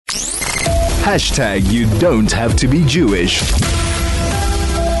You don't have to be Jewish.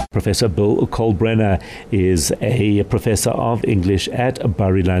 Professor Bill Kolbrener is a professor of English at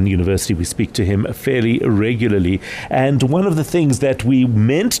Ilan University. We speak to him fairly regularly. And one of the things that we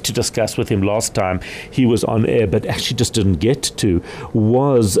meant to discuss with him last time he was on air, but actually just didn't get to,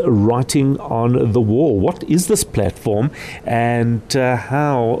 was writing on the wall. What is this platform and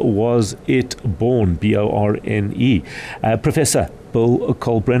how was it born? B-O-R-N-E. Professor Bill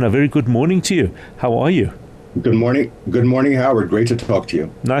Kolbrener, very good morning to you. How are you? Good morning. Good morning, Howard. Great to talk to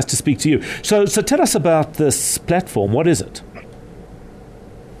you. Nice to speak to you. So tell us about this platform. What is it?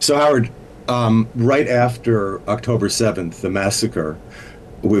 So, Howard, right after October 7th, the massacre,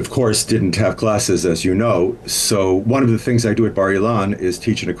 we, of course, didn't have classes, as you know. So one of the things I do at Bar Ilan is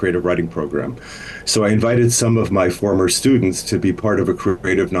teach in a creative writing program. So I invited some of my former students to be part of a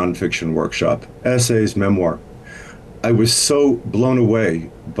creative nonfiction workshop, essays, memoir. I was so blown away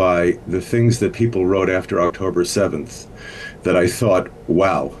by the things that people wrote after October 7th that I thought,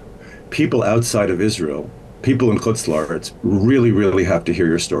 wow, people outside of Israel, people in Chutz La'aretz really, really have to hear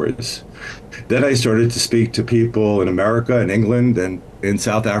your stories. Then I started to speak to people in America and England and in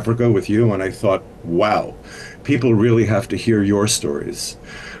South Africa with you, and I thought, wow, people really have to hear your stories.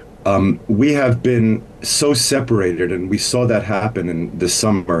 We have been so separated, and we saw that happen in the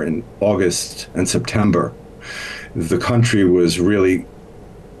summer, in August and September. The country was really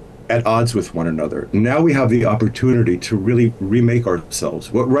at odds with one another. Now we have the opportunity to really remake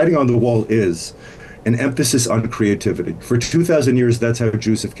ourselves. What writing on the wall is an emphasis on creativity. For 2,000 years, that's how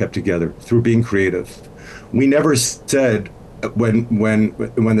Jews have kept together, through being creative. We never said, when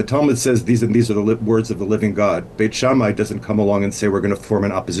the Talmud says these are the words of the living God, Beit Shammai doesn't come along and say we're going to form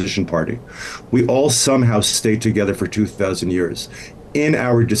an opposition party. We all somehow stayed together for 2,000 years. In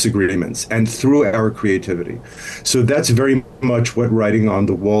our disagreements and through our creativity. So that's very much what writing on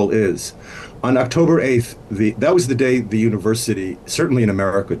the wall is. On October 8th, that was the day the university, certainly in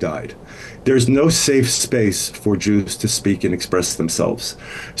America, died. There's no safe space for Jews to speak and express themselves.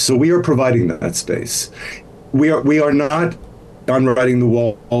 So we are providing that space. We are not on writing the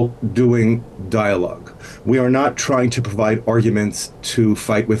wall doing dialogue. We are not trying to provide arguments to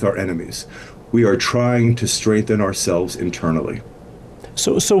fight with our enemies. We are trying to strengthen ourselves internally.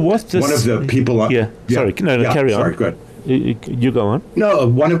 So what this... One of the people on... Sorry, carry on. Sorry, go ahead. You go on. No,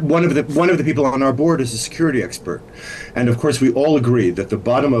 one of the people on our board is a security expert. And of course, we all agree that the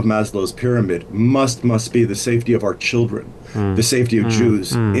bottom of Maslow's pyramid must be the safety of our children, the safety of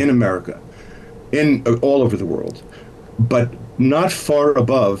Jews in America, in all over the world. But not far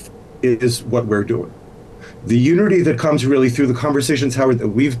above is what we're doing. The unity that comes really through the conversations, Howard, that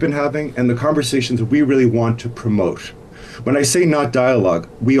we've been having and the conversations we really want to promote. When I say not dialogue,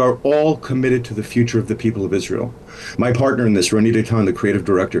 we are all committed to the future of the people of Israel. My partner in this, Roni Deitan, the creative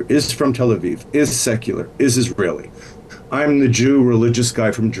director, is from Tel Aviv, is secular, is Israeli. I'm the Jew religious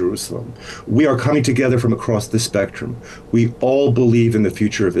guy from Jerusalem. We are coming together from across the spectrum. We all believe in the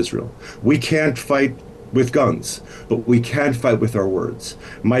future of Israel. We can't fight with guns, but we can fight with our words.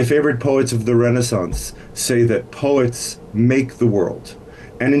 My favorite poets of the Renaissance say that poets make the world.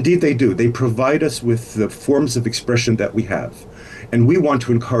 And indeed they do. They provide us with the forms of expression that we have. And we want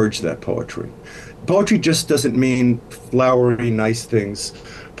to encourage that poetry. Poetry just doesn't mean flowery, nice things.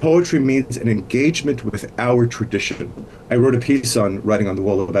 Poetry means an engagement with our tradition. I wrote a piece on writing on the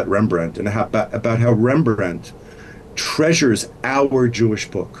wall about Rembrandt and about how Rembrandt treasures our Jewish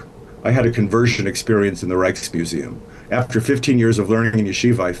book. I had a conversion experience in the Rijksmuseum. After 15 years of learning in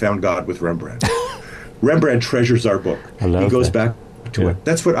yeshiva, I found God with Rembrandt. Rembrandt treasures our book. He goes back to it.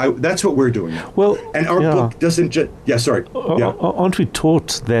 That's what we're doing now. Well, and our book doesn't just... Aren't we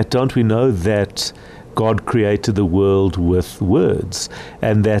taught that, don't we know that God created the world with words,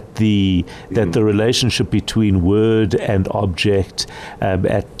 and that the relationship between word and object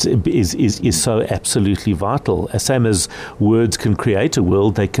is so absolutely vital. Same as words can create a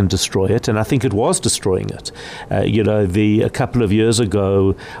world, they can destroy it, and I think it was destroying it. A couple of years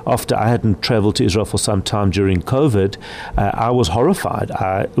ago, after I hadn't traveled to Israel for some time during COVID, I was horrified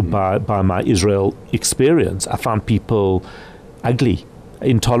by my Israel experience. I found people ugly,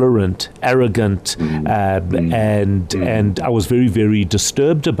 intolerant, arrogant, and I was very, very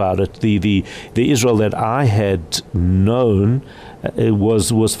disturbed about it. The Israel that I had known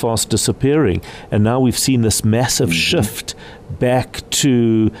was fast disappearing, and now we've seen this massive shift back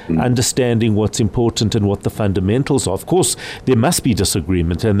to understanding what's important and what the fundamentals are. Of course, there must be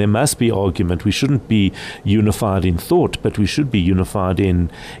disagreement and there must be argument. We shouldn't be unified in thought, but we should be unified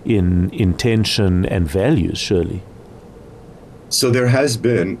in intention and values, surely. So there has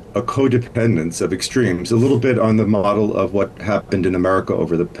been a codependence of extremes, a little bit on the model of what happened in America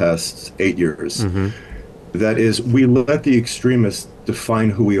over the past 8 years. That is, we let the extremists define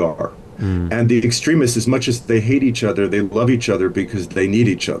who we are. And the extremists, as much as they hate each other, they love each other because they need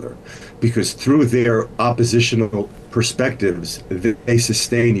each other. Because through their oppositional perspectives, they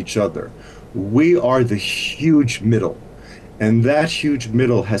sustain each other. We are the huge middle. And that huge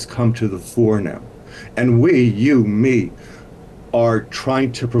middle has come to the fore now. And we, you, me, are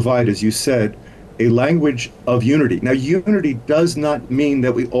trying to provide, as you said, a language of unity. Now, unity does not mean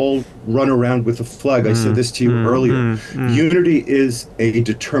that we all run around with a flag. I said this to you earlier. Unity is a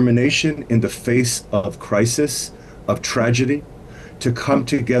determination in the face of crisis, of tragedy, to come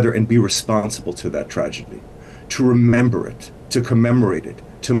together and be responsible to that tragedy, to remember it, to commemorate it,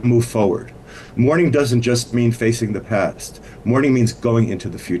 to move forward. Mourning doesn't just mean facing the past. Mourning means going into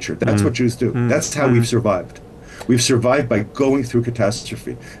the future. That's what Jews do. That's how we've survived. We've survived by going through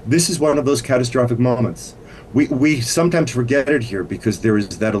catastrophe. This is one of those catastrophic moments. We sometimes forget it here because there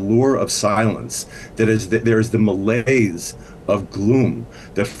is that allure of silence, there is the malaise of gloom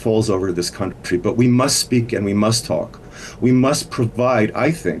that falls over this country. But we must speak and we must talk. We must provide,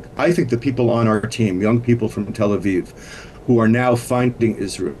 I think the people on our team, young people from Tel Aviv, who are now finding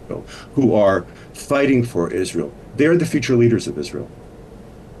Israel, who are fighting for Israel, they're the future leaders of Israel.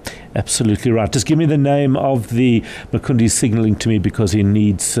 Absolutely right. Just give me the name of the Makundi's signaling to me because he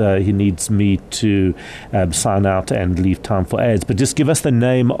needs me to sign out and leave time for ads. But just give us the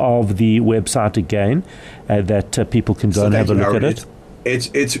name of the website again that people can go and have a look at it. It's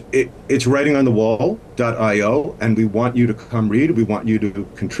writingonthewall.io, and we want you to come read. We want you to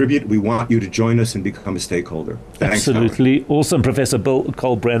contribute. We want you to join us and become a stakeholder. Thanks, absolutely. Howard. Awesome. Professor Bill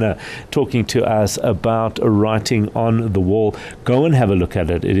Kolbrener talking to us about Writing on the Wall. Go and have a look at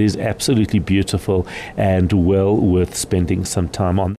it. It is absolutely beautiful and well worth spending some time on.